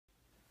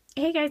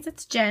Hey guys,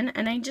 it's Jen,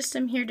 and I just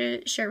am here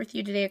to share with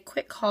you today a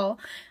quick haul.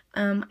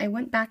 I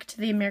went back to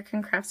the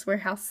American Crafts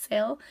Warehouse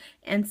sale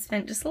and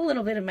spent just a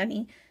little bit of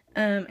money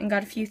and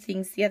got a few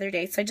things the other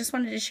day. So I just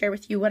wanted to share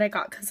with you what I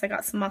got because I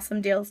got some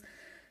awesome deals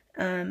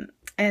and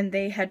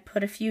they had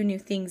put a few new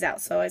things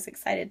out, so I was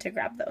excited to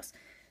grab those.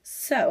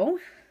 So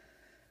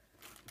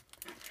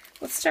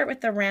let's start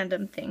with the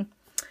random thing.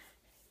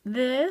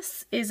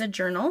 This is a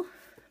journal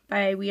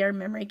by We Are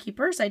Memory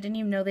Keepers. I didn't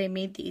even know they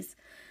made these.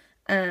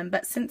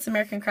 But since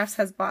American Crafts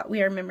has bought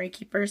We Are Memory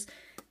Keepers,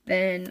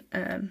 then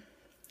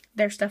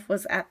their stuff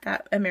was at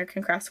that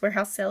American Crafts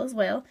Warehouse sale as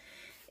well.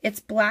 It's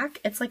black.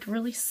 It's like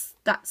really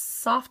that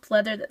soft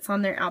leather that's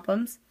on their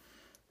albums.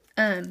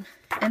 And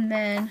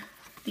then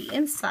the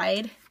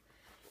inside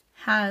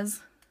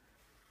has,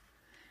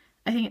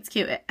 I think it's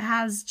cute. It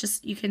has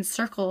just, you can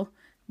circle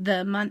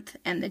the month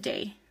and the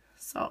day.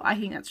 So I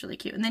think that's really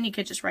cute. And then you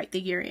could just write the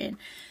year in.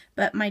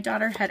 But my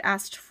daughter had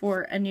asked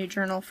for a new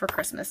journal for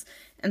Christmas,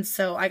 and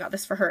so I got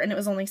this for her, and it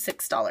was only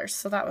 $6,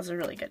 so that was a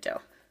really good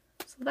deal.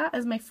 So that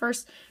is my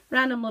first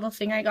random little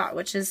thing I got,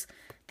 which is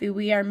the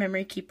We Are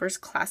Memory Keepers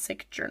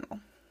Classic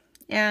Journal.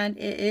 And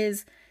it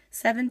is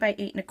 7 by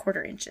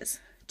 8¼ inches,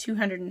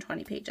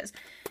 220 pages.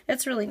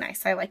 It's really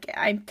nice. I like it.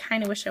 I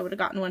kind of wish I would have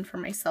gotten one for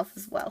myself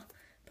as well,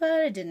 but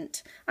I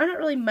didn't. I'm not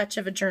really much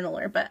of a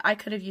journaler, but I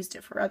could have used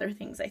it for other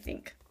things, I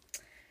think.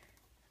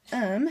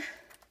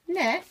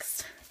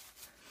 Next,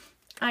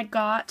 I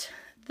got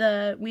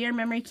the We Are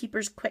Memory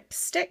Keepers Quick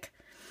Stick,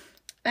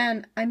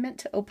 and I meant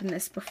to open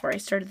this before I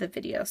started the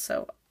video,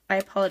 so I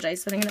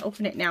apologize, but I'm going to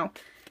open it now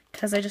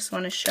because I just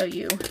want to show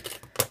you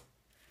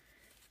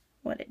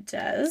what it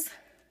does.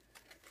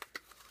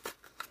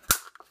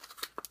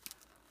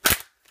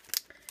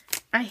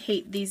 I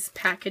hate these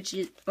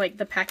packages, like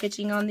the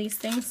packaging on these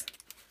things.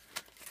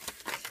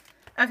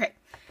 Okay,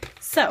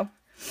 so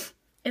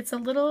it's a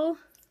little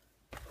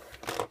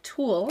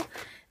tool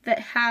that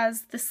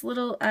has this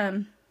little,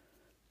 oh,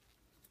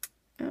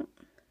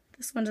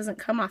 this one doesn't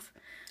come off.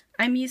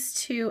 I've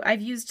used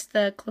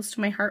the Close to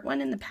My Heart one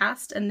in the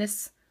past, and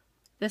this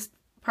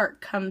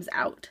part comes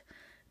out,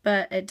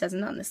 but it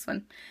doesn't on this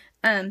one.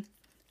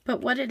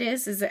 But what it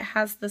is it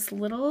has this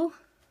little,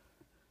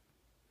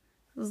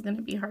 this is going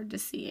to be hard to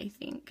see, I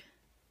think.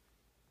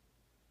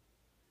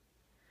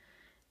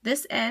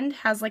 This end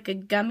has like a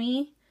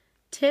gummy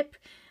tip.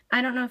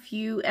 I don't know if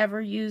you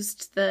ever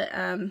used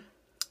the,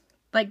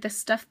 like the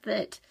stuff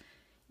that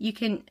you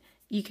can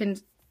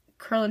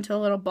curl into a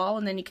little ball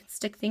and then you can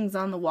stick things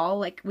on the wall,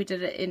 like we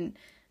did it in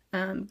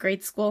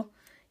grade school.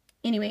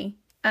 Anyway,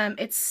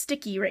 it's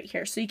sticky right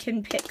here, so you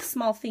can pick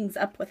small things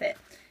up with it.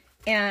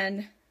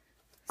 And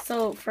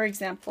so, for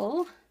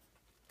example,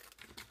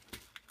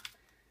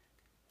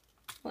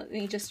 let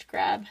me just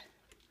grab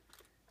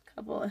a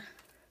couple of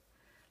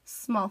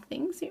small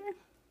things here.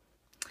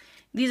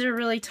 These are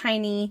really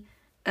tiny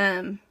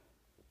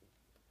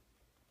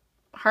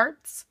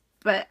hearts,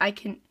 but I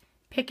can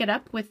pick it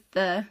up with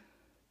the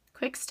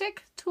quick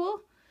stick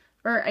tool,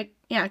 or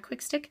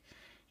quick stick,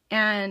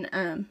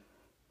 and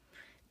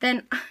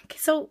then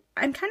so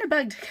I'm kind of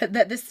bugged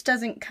that this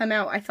doesn't come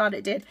out. I thought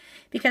it did,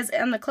 because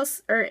on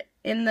the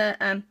in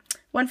the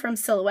one from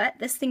Silhouette,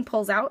 this thing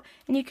pulls out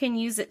and you can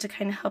use it to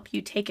kind of help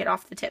you take it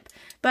off the tip,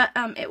 but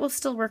it will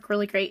still work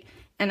really great,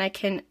 and I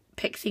can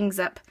pick things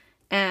up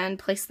and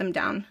place them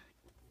down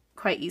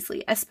quite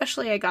easily.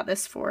 Especially I got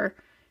this for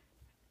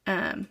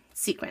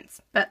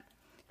sequins. But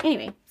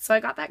anyway, so I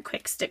got that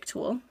quick stick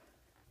tool,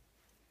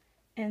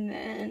 and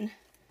then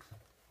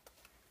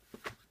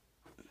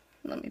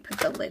let me put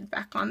the lid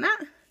back on that,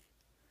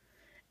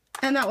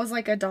 and that was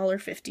like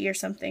 $1.50 or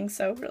something,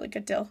 so really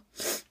good deal.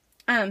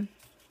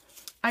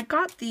 I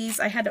got these.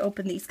 I had to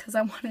open these because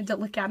I wanted to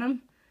look at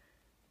them.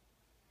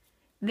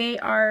 They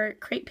are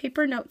Crepe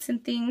Paper Notes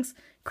and Things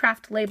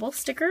craft label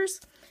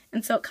stickers,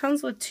 and so it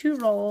comes with 2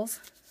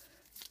 rolls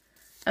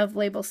of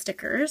label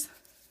stickers.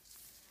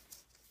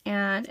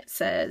 And it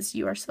says,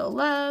 "You are so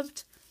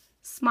loved,"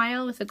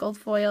 smile with a gold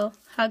foil,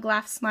 hug,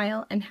 laugh,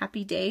 smile, and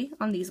happy day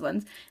on these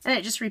ones. And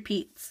it just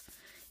repeats.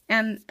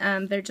 And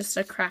they're just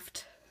a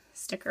craft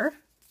sticker.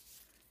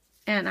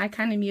 And I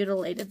kind of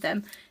mutilated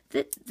them.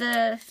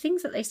 The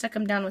things that they stuck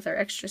them down with are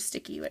extra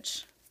sticky,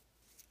 which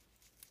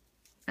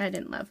I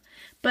didn't love.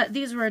 But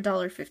these were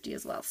 $1.50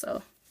 as well,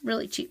 so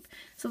really cheap.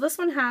 So this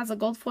one has a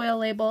gold foil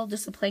label,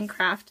 just a plain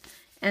craft,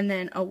 and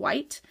then a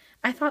white.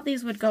 I thought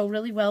these would go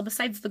really well,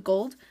 besides the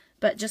gold,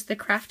 but just the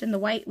craft and the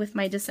white with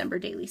my December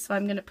daily. So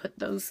I'm going to put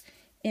those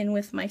in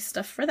with my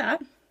stuff for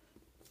that.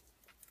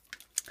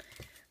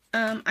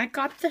 I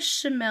got the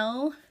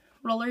Chamel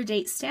roller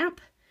date stamp,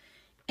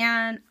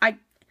 and I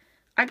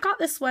got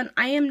this one.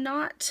 I am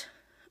not,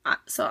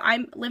 so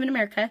I live in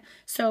America,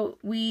 so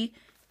we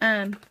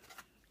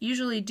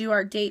usually do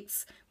our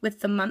dates with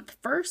the month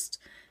first,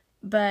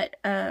 but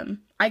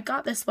I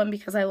got this one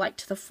because I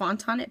liked the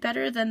font on it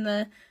better than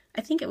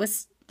I think it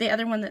was the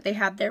other one that they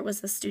had there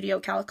was the Studio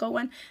Calico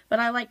one, but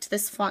I liked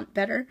this font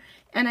better.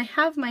 And I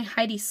have my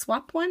Heidi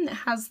Swapp one that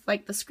has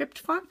like the script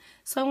font,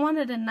 so I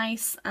wanted a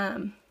nice,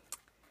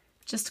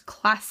 just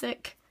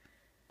classic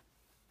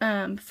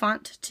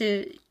font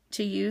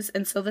to use,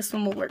 and so this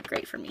one will work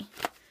great for me.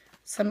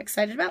 So I'm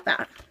excited about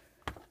that.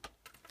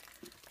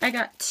 I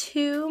got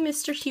 2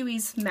 Mr.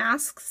 Huey's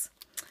masks.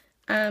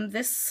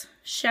 This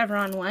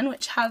chevron one,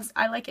 which has,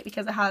 I like it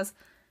because it has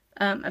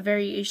a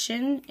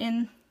variation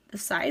in the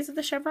size of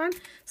the chevron,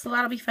 so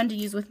that'll be fun to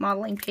use with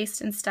modeling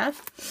paste and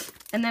stuff.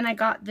 And then I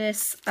got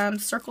this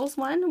circles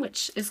one,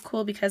 which is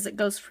cool because it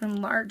goes from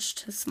large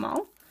to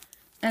small,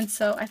 and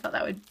so I thought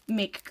that would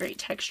make great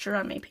texture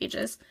on my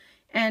pages.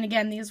 And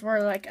again, these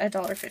were like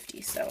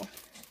 $1.50, so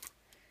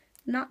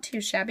not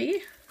too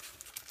shabby.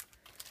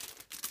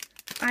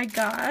 I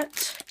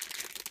got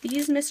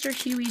these Mr.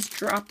 Huey's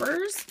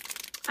droppers.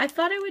 I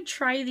thought I would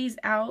try these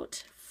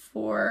out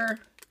for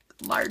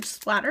large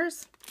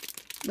splatters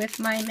with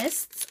my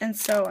mists, and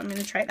so I'm going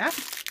to try that.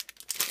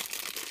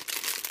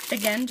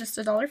 Again, just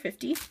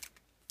 $1.50.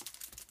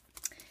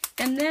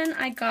 And then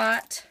I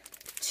got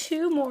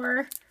 2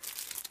 more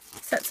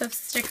sets of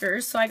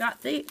stickers. So I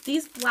got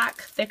these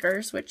black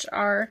thickers, which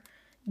are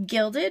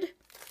gilded.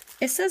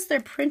 It says they're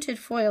printed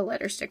foil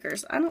letter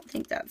stickers. I don't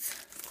think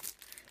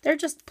they're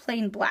just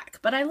plain black,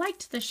 but I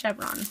liked the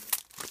chevron,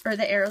 or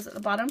the arrows at the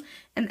bottom,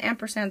 and the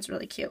ampersand's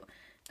really cute.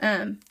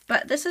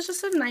 But this is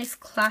just a nice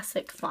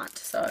classic font,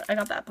 so I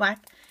got that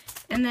black.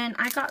 And then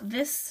I got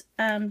this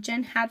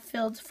Jen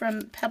Hadfield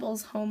from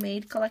Pebbles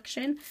Homemade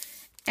collection,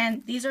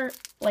 and these are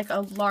like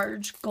a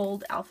large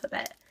gold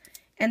alphabet.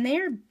 And they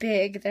are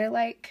big. They're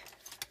like,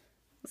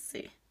 let's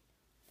see,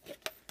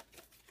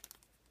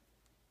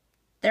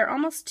 they're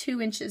almost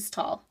 2 inches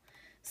tall.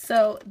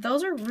 So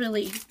those are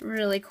really,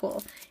 really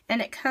cool.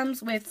 And it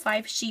comes with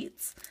 5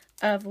 sheets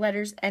of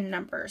letters and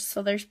numbers.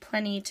 So there's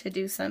plenty to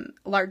do some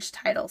large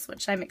titles,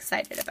 which I'm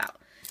excited about.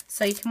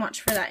 So you can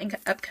watch for that in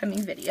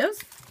upcoming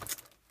videos.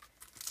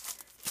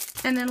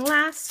 And then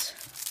last,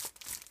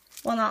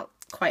 well, not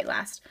quite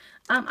last,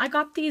 I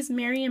got these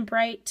Merry and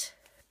Bright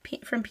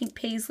from Pink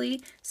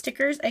Paisley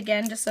stickers.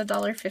 Again, just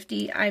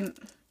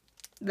 $1.50.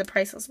 The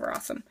prices were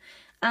awesome.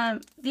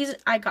 These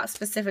I got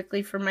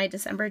specifically for my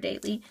December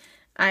daily.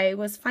 I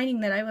was finding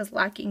that I was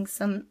lacking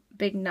some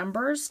big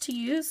numbers to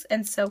use,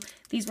 and so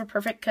these were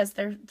perfect because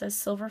they're the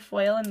silver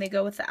foil and they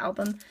go with the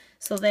album,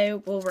 so they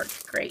will work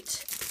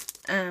great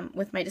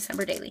with my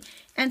December daily.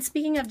 And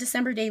speaking of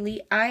December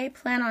daily, I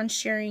plan on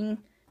sharing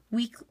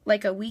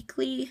a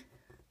weekly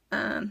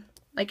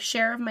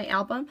share of my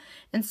album,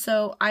 and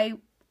so I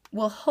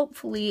will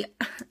hopefully,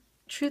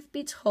 truth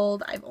be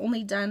told, I've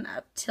only done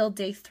up till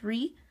day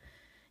 3,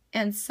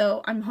 and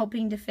so I'm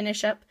hoping to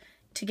finish up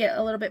to get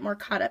a little bit more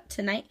caught up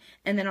tonight,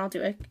 and then I'll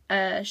do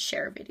a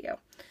share video.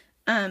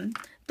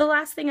 The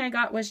last thing I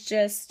got was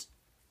just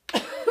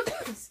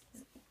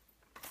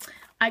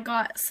I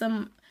got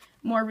some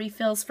more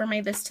refills for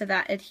my This to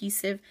That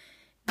adhesive.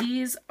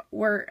 These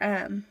were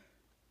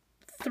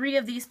 3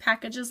 of these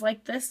packages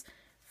like this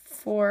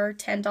for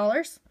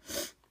 $10,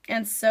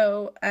 and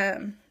so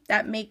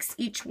that makes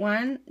each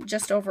one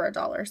just over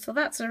 $1, so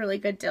that's a really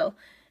good deal.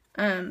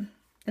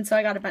 And so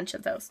I got a bunch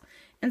of those.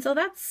 And so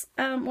that's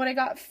what I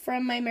got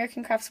from my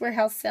American Crafts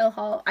Warehouse sale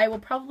haul. I will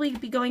probably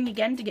be going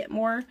again to get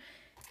more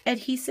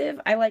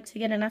adhesive. I like to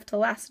get enough to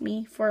last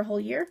me for a whole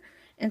year.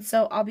 And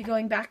so I'll be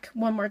going back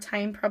one more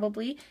time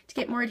probably to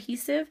get more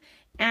adhesive.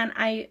 And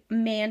I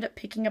may end up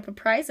picking up a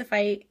prize if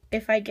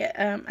I get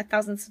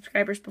 1,000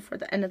 subscribers before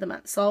the end of the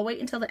month. So I'll wait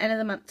until the end of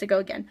the month to go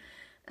again.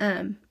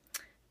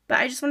 But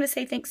I just want to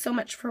say thanks so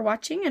much for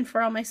watching and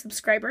for all my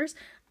subscribers.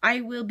 I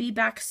will be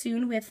back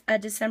soon with a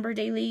December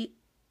daily,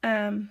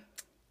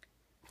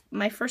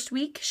 my first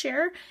week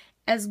share,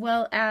 as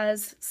well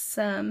as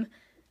some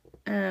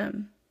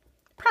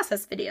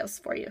process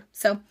videos for you.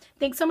 So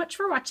thanks so much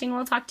for watching.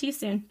 We'll talk to you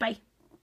soon. Bye.